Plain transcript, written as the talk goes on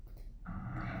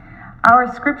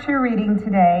Our scripture reading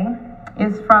today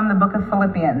is from the book of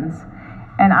Philippians,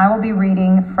 and I will be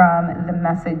reading from the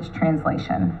Message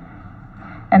translation.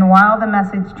 And while the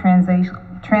Message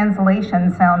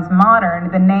translation sounds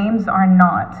modern, the names are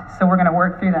not, so we're going to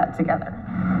work through that together.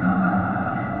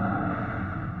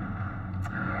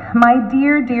 My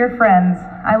dear, dear friends,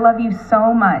 I love you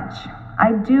so much.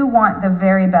 I do want the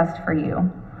very best for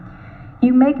you.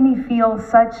 You make me feel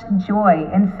such joy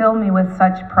and fill me with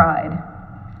such pride.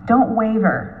 Don't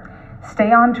waver.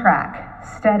 Stay on track,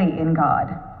 steady in God.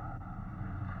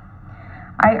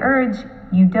 I urge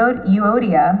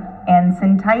Euodia and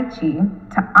Syntyche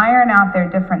to iron out their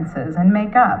differences and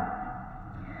make up.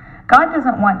 God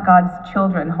doesn't want God's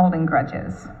children holding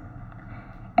grudges.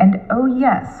 And oh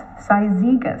yes,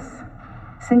 Syzygus,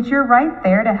 since you're right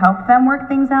there to help them work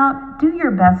things out, do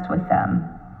your best with them.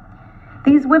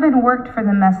 These women worked for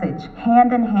the Message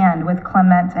hand in hand with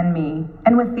Clement and me,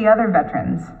 and with the other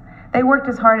veterans. They worked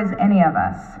as hard as any of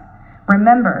us.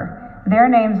 Remember, their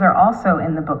names are also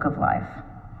in the book of life.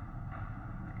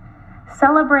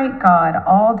 Celebrate God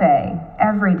all day,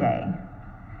 every day.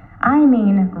 I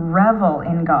mean, revel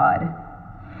in God.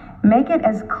 Make it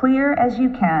as clear as you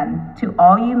can to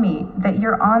all you meet that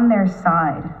you're on their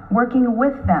side, working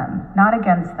with them, not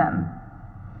against them.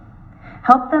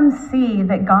 Help them see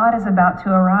that God is about to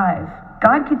arrive.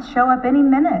 God could show up any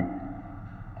minute.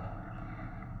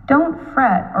 Don't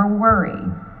fret or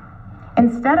worry.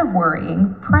 Instead of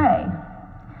worrying, pray.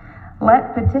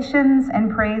 Let petitions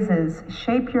and praises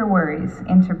shape your worries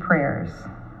into prayers,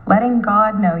 letting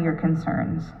God know your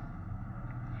concerns.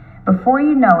 Before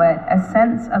you know it, a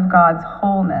sense of God's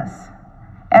wholeness,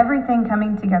 everything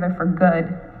coming together for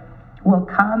good, will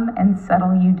come and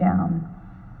settle you down.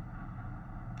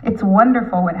 It's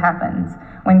wonderful what happens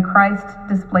when Christ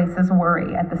displaces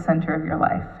worry at the center of your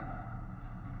life.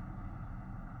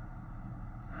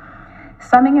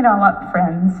 Summing it all up,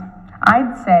 friends,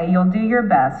 I'd say you'll do your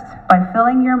best by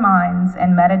filling your minds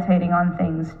and meditating on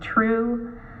things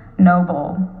true,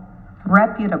 noble,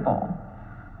 reputable,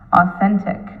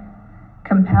 authentic,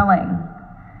 compelling,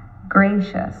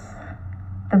 gracious,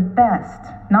 the best,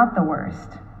 not the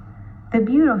worst, the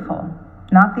beautiful,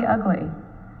 not the ugly,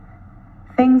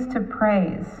 things to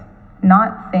praise,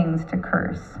 not things to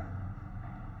curse.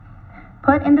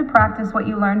 Put into practice what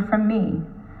you learned from me,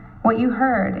 what you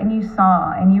heard and you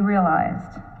saw and you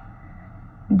realized.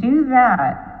 Do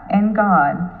that, and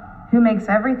God, who makes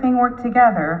everything work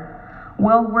together,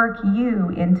 will work you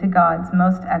into God's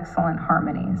most excellent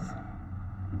harmonies.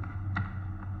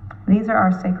 These are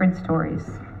our sacred stories.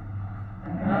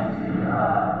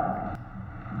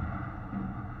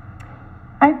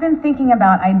 I've been thinking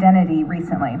about identity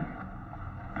recently.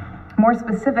 More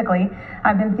specifically,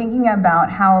 I've been thinking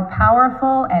about how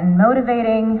powerful and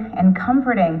motivating and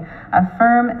comforting a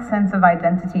firm sense of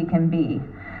identity can be,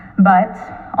 but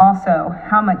also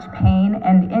how much pain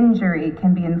and injury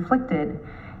can be inflicted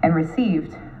and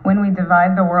received when we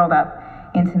divide the world up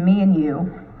into me and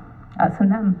you, us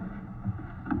and them.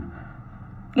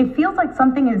 It feels like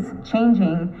something is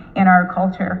changing in our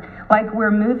culture, like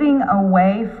we're moving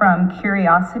away from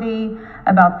curiosity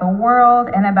about the world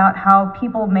and about how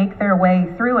people make their way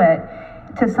through it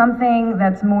to something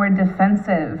that's more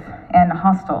defensive and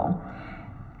hostile.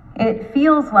 It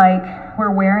feels like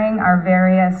we're wearing our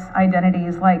various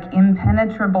identities like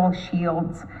impenetrable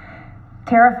shields,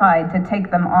 terrified to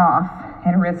take them off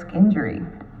and risk injury,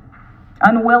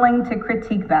 unwilling to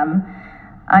critique them,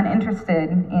 uninterested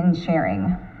in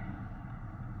sharing.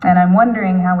 And I'm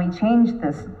wondering how we change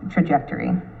this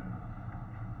trajectory.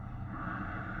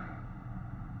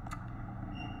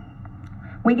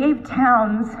 We gave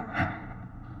towns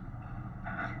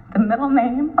the middle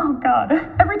name, oh God,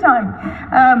 every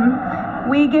time.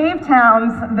 We gave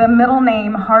towns the middle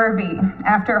name Harvey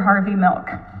after Harvey Milk.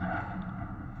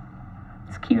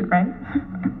 It's cute, right?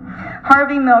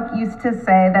 Harvey Milk used to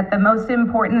say that the most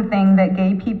important thing that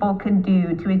gay people could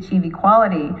do to achieve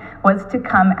equality was to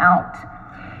come out.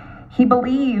 He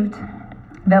believed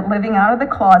that living out of the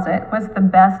closet was the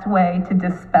best way to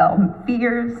dispel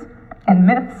fears and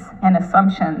myths and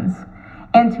assumptions,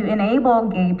 and to enable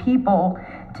gay people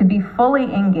to be fully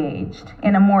engaged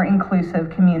in a more inclusive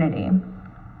community.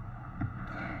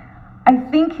 I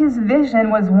think his vision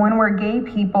was one where gay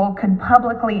people could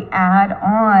publicly add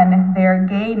on their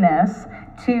gayness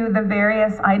to the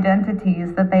various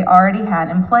identities that they already had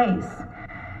in place.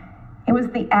 It was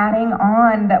the adding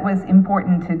on that was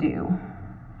important to do,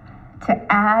 to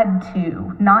add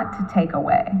to, not to take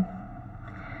away.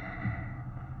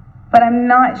 But I'm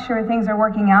not sure things are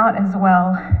working out as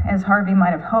well as Harvey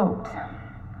might have hoped.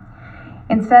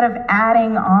 Instead of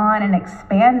adding on and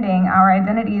expanding our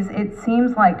identities, it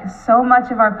seems like so much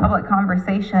of our public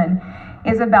conversation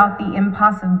is about the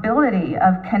impossibility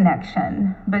of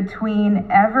connection between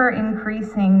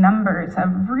ever-increasing numbers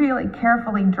of really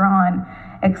carefully drawn,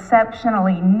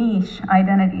 exceptionally niche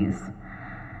identities.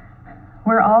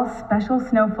 We're all special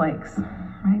snowflakes,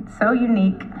 right? So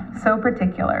unique, so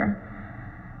particular.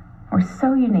 We're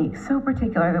so unique, so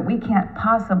particular that we can't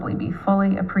possibly be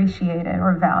fully appreciated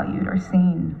or valued or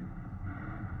seen.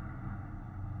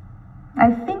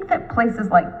 I think that places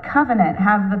like Covenant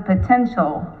have the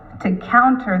potential to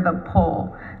counter the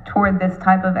pull toward this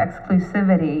type of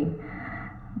exclusivity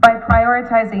by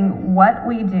prioritizing what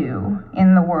we do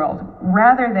in the world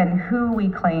rather than who we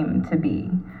claim to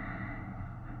be.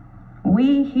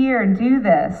 We here do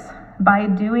this by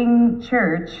doing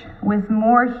church with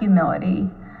more humility,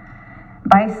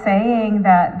 by saying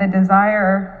that the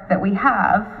desire that we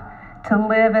have to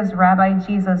live as Rabbi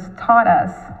Jesus taught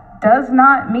us does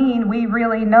not mean we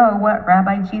really know what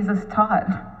Rabbi Jesus taught.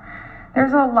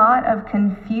 There's a lot of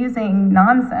confusing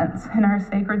nonsense in our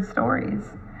sacred stories.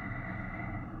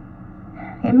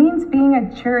 It means being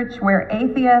a church where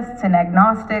atheists and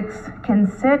agnostics can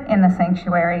sit in the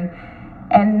sanctuary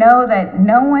and know that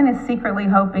no one is secretly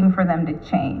hoping for them to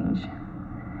change.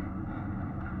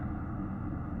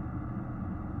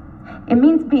 It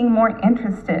means being more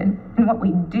interested in what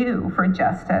we do for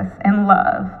justice and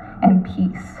love and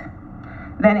peace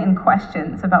than in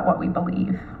questions about what we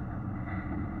believe.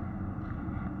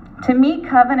 To me,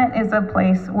 Covenant is a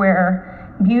place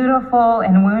where beautiful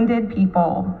and wounded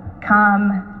people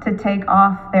come to take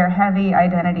off their heavy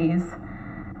identities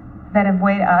that have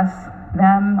weighed us,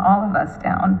 them, all of us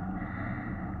down.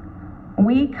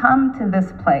 We come to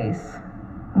this place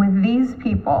with these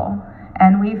people,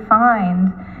 and we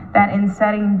find that in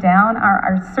setting down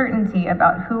our certainty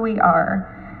about who we are,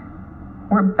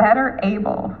 we're better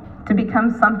able to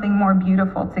become something more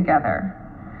beautiful together.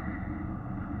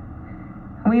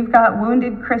 We've got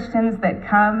wounded Christians that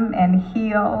come and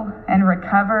heal and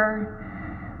recover.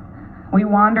 We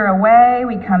wander away,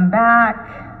 we come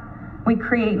back, we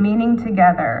create meaning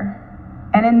together.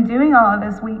 And in doing all of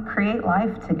this, we create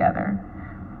life together.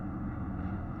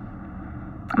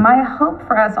 My hope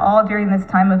for us all during this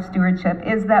time of stewardship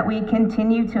is that we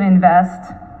continue to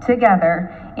invest together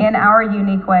in our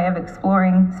unique way of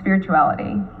exploring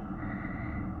spirituality.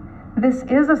 This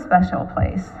is a special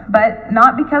place, but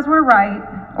not because we're right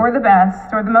or the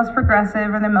best or the most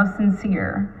progressive or the most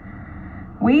sincere.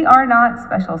 We are not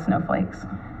special snowflakes,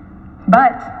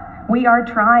 but we are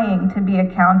trying to be a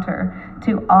counter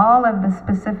to all of the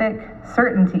specific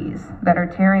certainties that are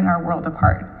tearing our world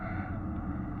apart.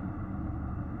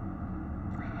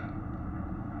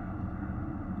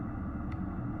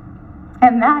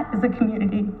 And that is a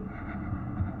community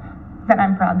that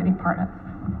I'm proud to be part of.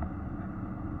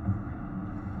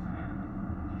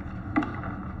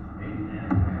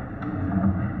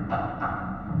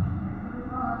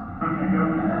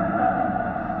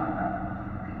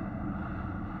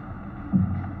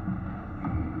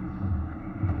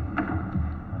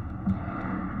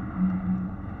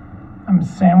 I'm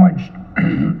sandwiched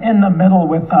in the middle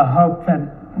with the hope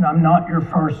that I'm not your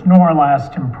first nor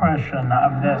last impression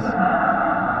of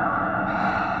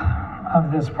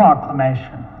this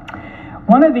proclamation.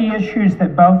 One of the issues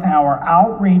that both our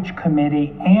outreach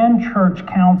committee and church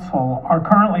council are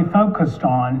currently focused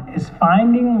on is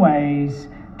finding ways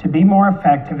to be more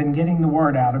effective in getting the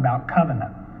word out about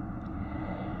Covenant.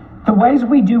 The ways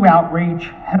we do outreach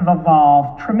have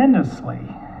evolved tremendously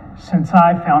since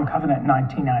I found Covenant in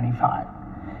 1995.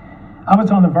 I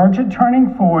was on the verge of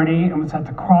turning 40 and was at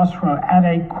a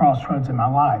crossroads in my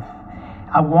life.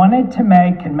 I wanted to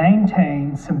make and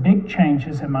maintain some big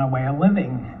changes in my way of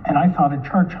living, and I thought a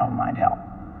church home might help.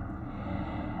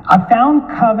 I found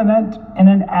Covenant in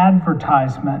an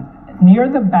advertisement near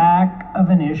the back of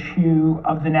an issue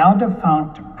of the now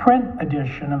defunct print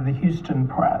edition of the Houston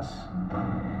Press.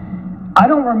 I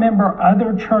don't remember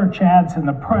other church ads in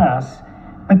the press,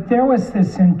 but there was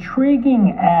this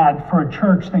intriguing ad for a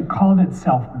church that called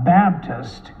itself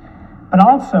Baptist, but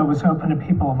also was open to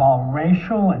people of all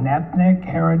racial and ethnic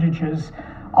heritages,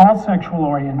 all sexual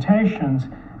orientations,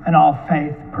 and all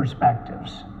faith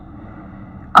perspectives.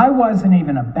 I wasn't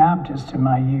even a Baptist in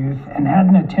my youth and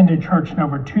hadn't attended church in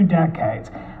over 2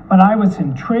 decades, but I was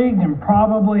intrigued and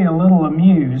probably a little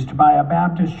amused by a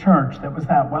Baptist church that was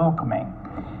that welcoming.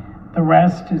 The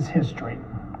rest is history.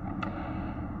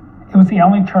 It was the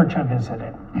only church I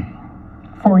visited.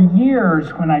 For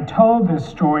years, when I told this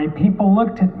story, people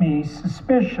looked at me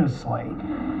suspiciously,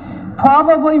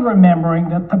 probably remembering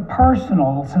that the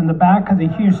personals in the back of the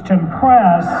Houston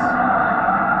Press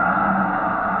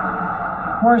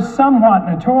were somewhat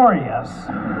notorious.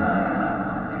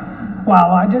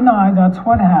 While I deny that's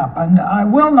what happened, I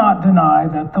will not deny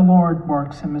that the Lord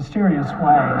works in mysterious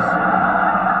ways.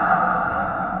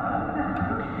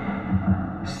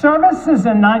 Services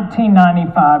in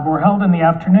 1995 were held in the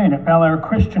afternoon at Bel Air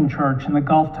Christian Church in the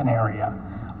Gulfton area.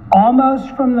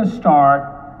 Almost from the start,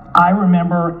 I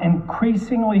remember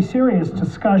increasingly serious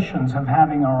discussions of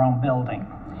having our own building.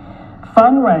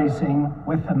 Fundraising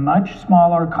with a much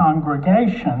smaller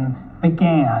congregation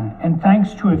began, and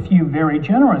thanks to a few very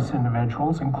generous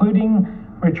individuals, including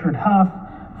Richard Huff,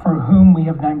 for whom we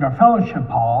have named our fellowship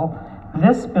hall,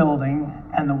 this building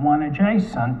and the one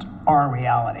adjacent are a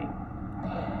reality.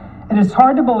 It is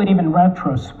hard to believe in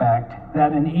retrospect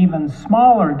that an even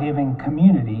smaller giving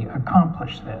community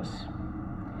accomplished this.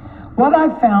 What I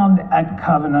found at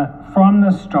Covenant from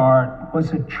the start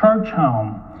was a church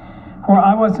home where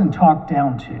I wasn't talked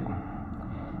down to.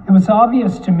 It was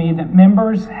obvious to me that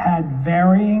members had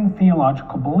varying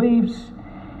theological beliefs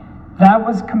that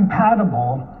was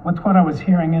compatible with what I was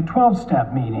hearing at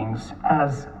 12-step meetings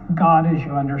as God as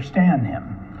you understand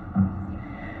him.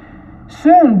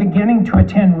 Soon, beginning to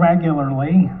attend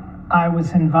regularly, I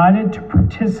was invited to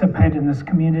participate in this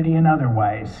community in other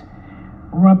ways.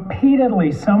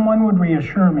 Repeatedly, someone would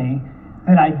reassure me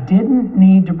that I didn't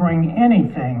need to bring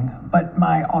anything but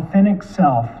my authentic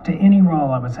self to any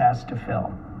role I was asked to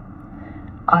fill.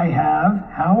 I have,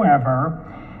 however,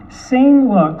 seen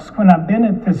looks when I've been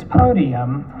at this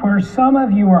podium where some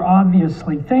of you are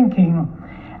obviously thinking,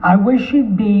 I wish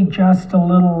he'd be just a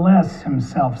little less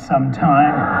himself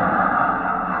sometime.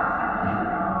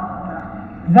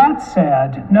 That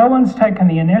said, no one's taken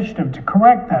the initiative to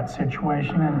correct that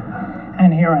situation,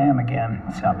 and here I am again.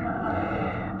 So,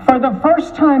 for the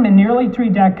first time in nearly 3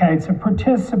 decades of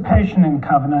participation in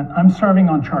Covenant, I'm serving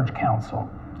on church council.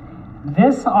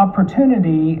 This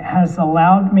opportunity has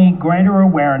allowed me greater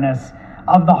awareness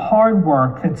of the hard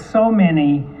work that so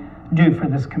many do for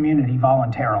this community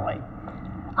voluntarily.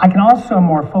 I can also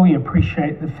more fully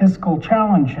appreciate the fiscal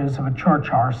challenges of a church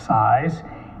our size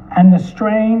and the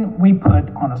strain we put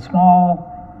on a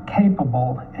small,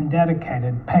 capable, and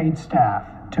dedicated paid staff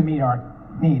to meet our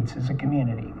needs as a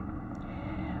community.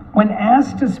 When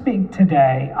asked to speak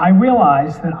today, I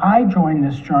realized that I joined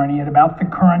this journey at about the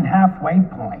current halfway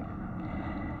point.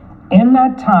 In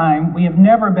that time, we have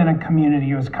never been a community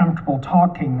who is comfortable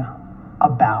talking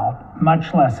about,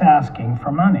 much less asking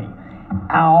for money.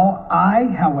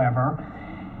 I, however,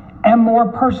 am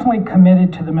more personally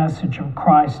committed to the message of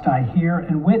Christ I hear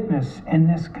and witness in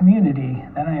this community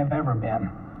than I have ever been.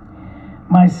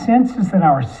 My sense is that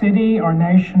our city, our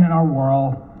nation, and our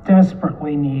world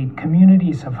desperately need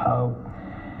communities of hope,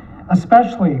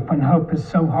 especially when hope is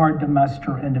so hard to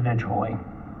muster individually.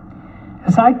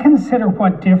 As I consider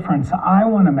what difference I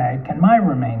want to make in my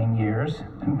remaining years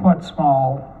and what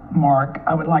small mark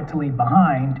I would like to leave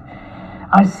behind,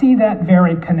 I see that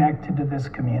very connected to this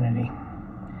community.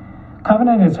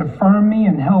 Covenant has affirmed me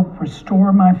and helped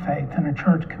restore my faith in a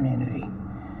church community.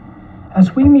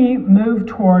 As we move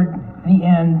toward the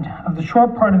end of the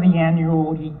short part of the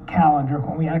annual calendar,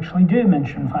 when we actually do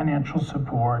mention financial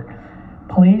support,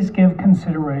 please give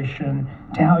consideration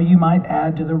to how you might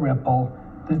add to the ripple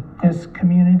that this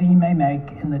community may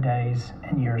make in the days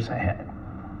and years ahead.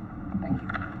 Thank you.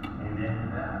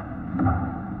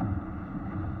 Amen.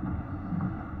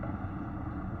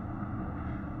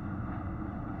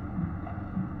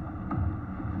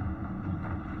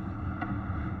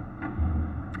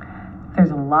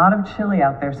 There's a lot of chili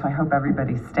out there, so I hope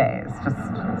everybody stays. Just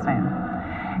saying.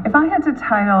 If I had to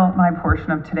title my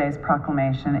portion of today's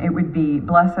proclamation, it would be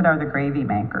Blessed Are the Gravy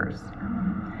Makers.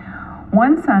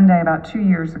 One Sunday, about 2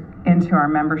 years into our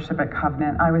membership at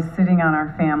Covenant, I was sitting on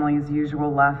our family's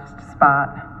usual left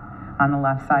spot on the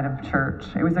left side of church.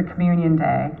 It was a communion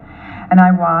day, and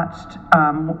I watched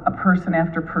a person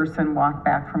after person walk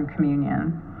back from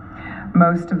communion,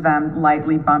 most of them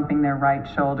lightly bumping their right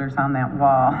shoulders on that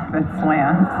wall that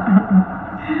slants.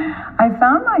 I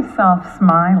found myself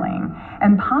smiling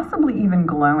and possibly even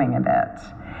glowing a bit,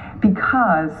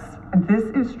 because this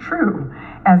is true.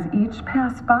 As each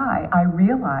passed by, I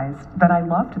realized that I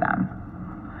loved them.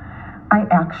 I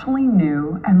actually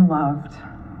knew and loved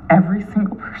every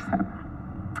single person.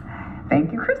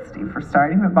 Thank you, Kristy, for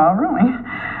starting the ball rolling.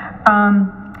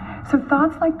 So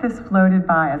thoughts like this floated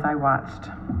by as I watched.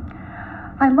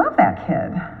 I love that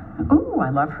kid. Ooh, I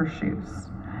love her shoes.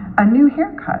 A new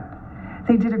haircut.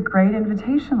 They did a great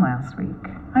invitation last week.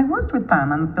 I worked with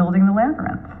them on building the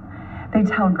labyrinth. They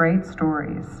tell great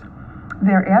stories.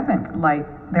 Their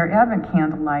Advent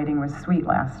candle lighting was sweet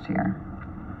last year.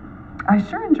 I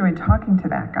sure enjoyed talking to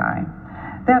that guy.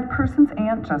 That person's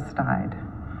aunt just died.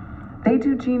 They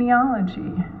do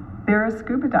genealogy. They're a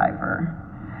scuba diver.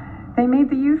 They made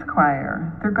the youth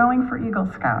choir. They're going for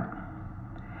Eagle Scout.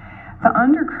 The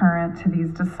undercurrent to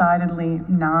these decidedly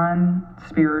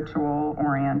non-spiritual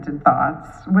oriented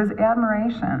thoughts was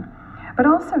admiration, but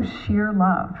also sheer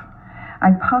love.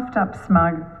 I puffed up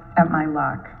smug at my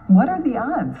luck. What are the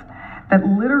odds that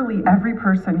literally every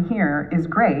person here is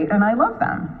great and I love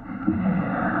them?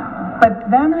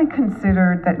 But then I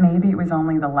considered that maybe it was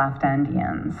only the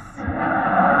left-endians.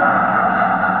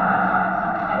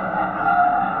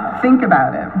 Think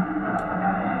about it.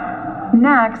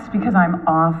 Next, because I'm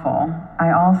awful,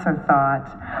 I also thought,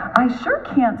 I sure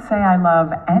can't say I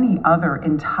love any other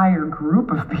entire group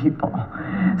of people.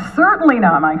 Certainly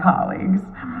not my colleagues,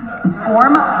 or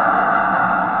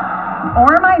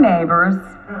my neighbors,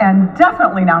 and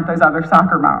definitely not those other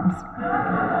soccer moms.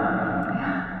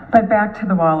 But back to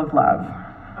the wall of love.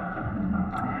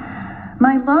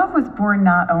 My love was born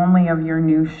not only of your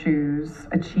new shoes,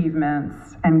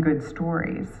 achievements, and good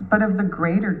stories, but of the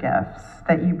greater gifts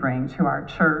that you bring to our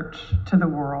church, to the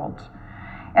world,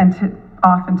 and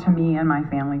often to me and my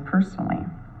family personally.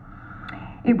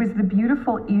 It was the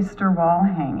beautiful Easter wall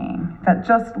hanging that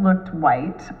just looked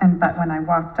white, but when I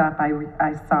walked up,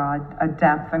 I saw a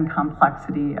depth and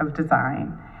complexity of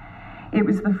design. It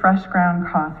was the fresh ground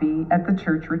coffee at the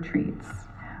church retreats,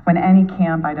 when any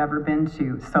camp I'd ever been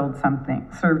to served something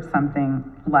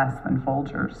less than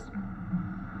Folgers.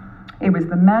 It was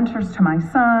the mentors to my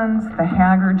sons, the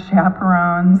haggard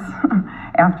chaperones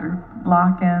after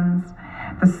lock-ins,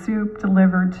 the soup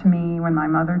delivered to me when my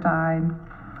mother died.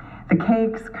 The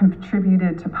cakes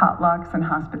contributed to potlucks and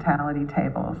hospitality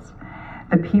tables.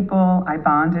 The people I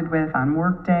bonded with on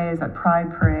work days, at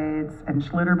pride parades, and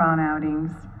Schlitterbahn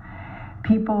outings.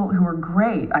 People who were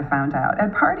great, I found out,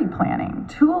 at party planning,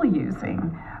 tool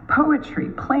using,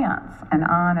 poetry, plants, and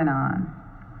on and on.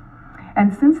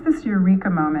 And since this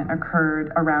eureka moment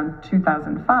occurred around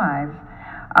 2005,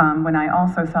 when I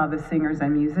also saw the singers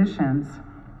and musicians,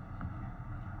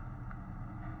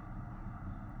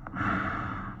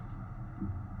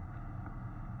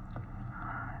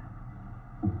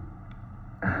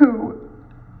 who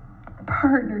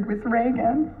partnered with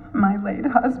Reagan, my late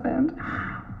husband,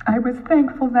 I was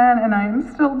thankful then, and I am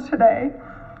still today,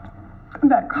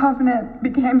 that Covenant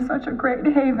became such a great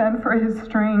haven for his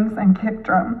strings and kick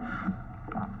drum.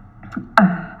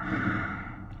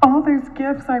 All those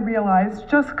gifts, I realized,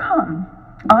 just come,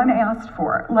 unasked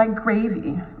for, like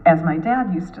gravy, as my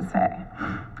dad used to say,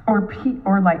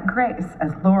 or like grace,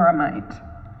 as Laura might.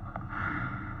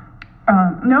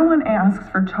 No one asks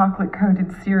for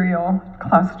chocolate-coated cereal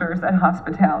clusters at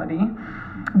hospitality,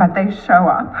 but they show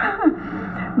up.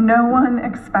 No one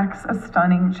expects a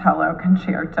stunning cello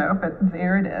concerto, but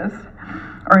there it is,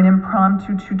 or an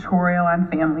impromptu tutorial on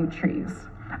family trees.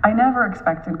 I never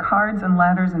expected cards and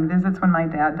letters and visits when my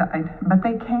dad died, but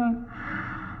they came.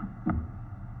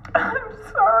 I'm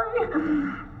sorry.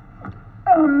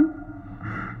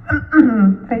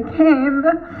 They came,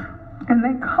 and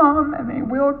they come, and they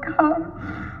will come.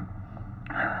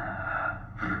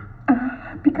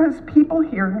 Because people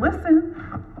here listen,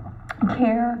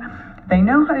 care, they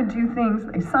know how to do things,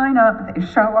 they sign up, they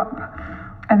show up,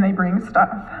 and they bring stuff.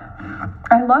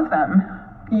 I love them,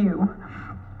 you,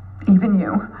 even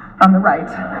you, on the right.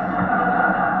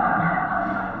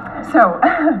 So,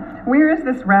 where is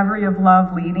this reverie of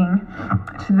love leading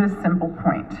to this simple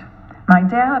point? My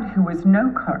dad, who was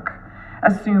no cook,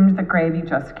 assumed that gravy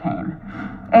just came.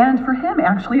 And for him,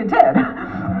 actually, it did.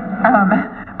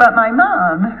 But my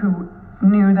mom, who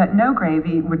knew that no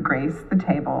gravy would grace the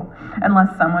table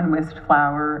unless someone whisked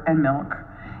flour and milk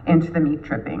into the meat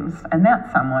drippings, and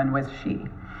that someone was she.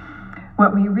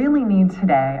 What we really need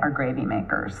today are gravy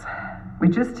makers,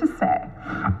 which is to say,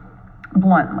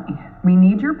 bluntly, we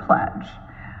need your pledge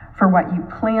for what you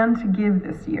plan to give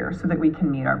this year so that we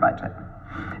can meet our budget.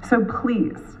 So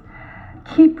please,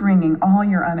 keep bringing all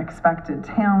your unexpected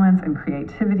talents and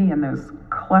creativity and those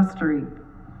clustery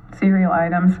cereal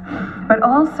items, but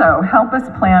also help us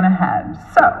plan ahead.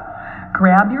 So,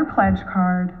 grab your pledge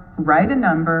card, write a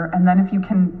number, and then if you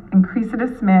can increase it a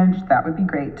smidge, that would be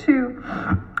great too.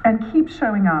 And keep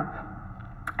showing up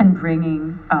and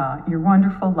bringing your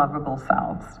wonderful, lovable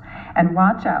selves. And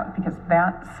watch out, because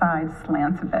that side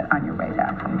slants a bit on your way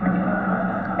back.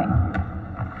 Thank you.